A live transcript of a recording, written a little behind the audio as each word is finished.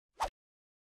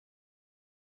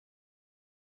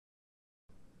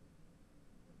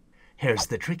Here's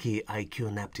the tricky IQ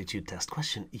and aptitude test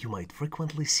question you might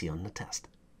frequently see on the test.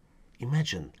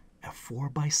 Imagine a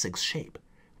 4x6 shape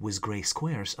with gray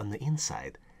squares on the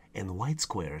inside and white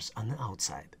squares on the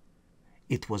outside.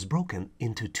 It was broken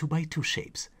into 2x2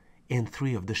 shapes, and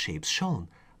 3 of the shapes shown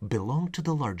belong to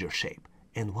the larger shape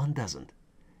and 1 doesn't.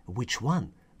 Which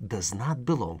one does not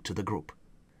belong to the group?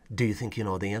 Do you think you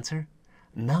know the answer?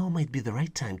 Now might be the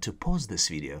right time to pause this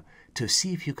video to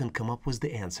see if you can come up with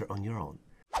the answer on your own.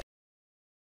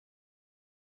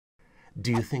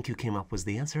 Do you think you came up with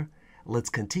the answer? Let's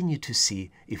continue to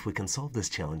see if we can solve this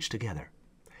challenge together.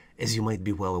 As you might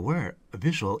be well aware, a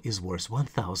visual is worth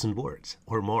 1,000 words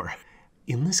or more.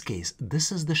 In this case,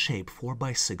 this is the shape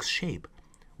 4x6 shape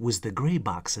with the gray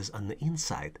boxes on the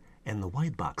inside and the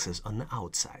white boxes on the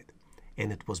outside,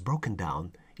 and it was broken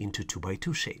down into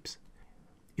 2x2 shapes.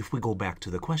 If we go back to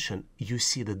the question, you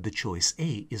see that the choice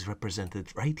A is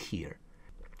represented right here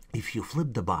if you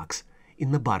flip the box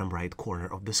in the bottom right corner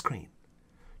of the screen.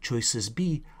 Choices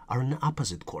B are in the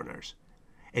opposite corners,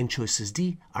 and choices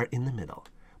D are in the middle.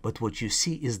 But what you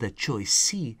see is that choice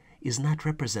C is not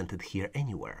represented here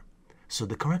anywhere. So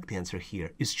the correct answer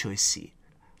here is choice C.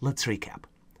 Let's recap.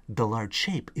 The large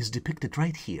shape is depicted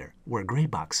right here, where gray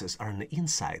boxes are on the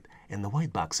inside and the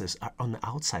white boxes are on the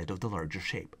outside of the larger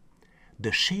shape.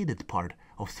 The shaded part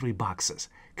of 3 boxes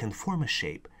can form a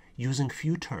shape using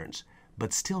few turns,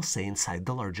 but still stay inside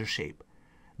the larger shape.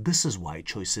 This is why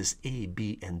choices A,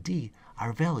 B, and D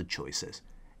are valid choices,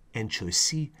 and choice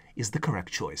C is the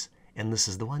correct choice, and this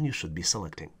is the one you should be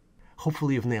selecting.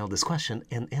 Hopefully you've nailed this question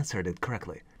and answered it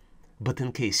correctly. But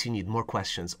in case you need more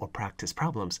questions or practice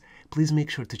problems, please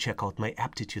make sure to check out my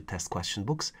aptitude test question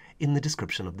books in the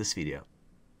description of this video.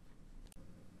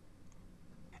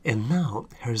 And now,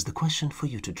 here's the question for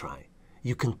you to try.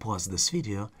 You can pause this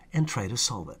video and try to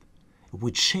solve it.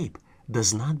 Which shape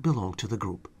does not belong to the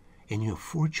group? And you have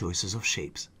 4 choices of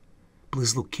shapes.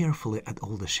 Please look carefully at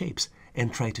all the shapes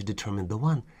and try to determine the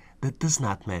one that does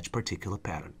not match particular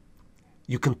pattern.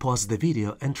 You can pause the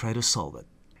video and try to solve it.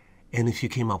 And if you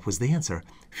came up with the answer,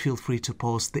 feel free to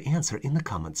post the answer in the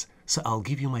comments, so I'll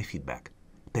give you my feedback.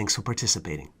 Thanks for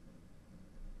participating.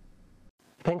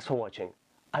 Thanks for watching.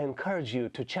 I encourage you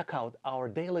to check out our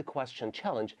daily question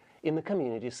challenge in the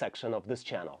community section of this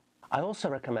channel. I also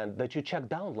recommend that you check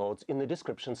downloads in the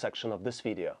description section of this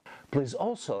video. Please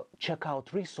also check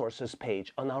out resources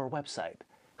page on our website,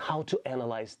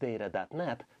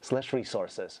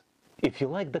 howtoanalyzedata.net/resources. If you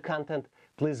like the content,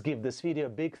 please give this video a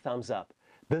big thumbs up.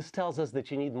 This tells us that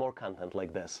you need more content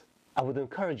like this. I would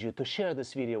encourage you to share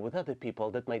this video with other people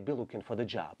that might be looking for the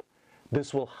job.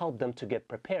 This will help them to get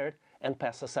prepared and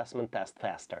pass assessment test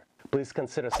faster. Please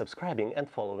consider subscribing and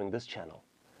following this channel.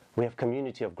 We have a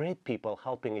community of great people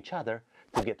helping each other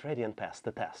to get ready and pass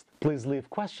the test. Please leave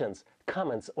questions,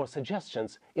 comments, or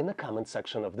suggestions in the comment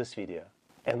section of this video.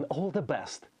 And all the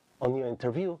best on your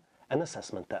interview and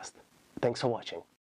assessment test. Thanks for watching.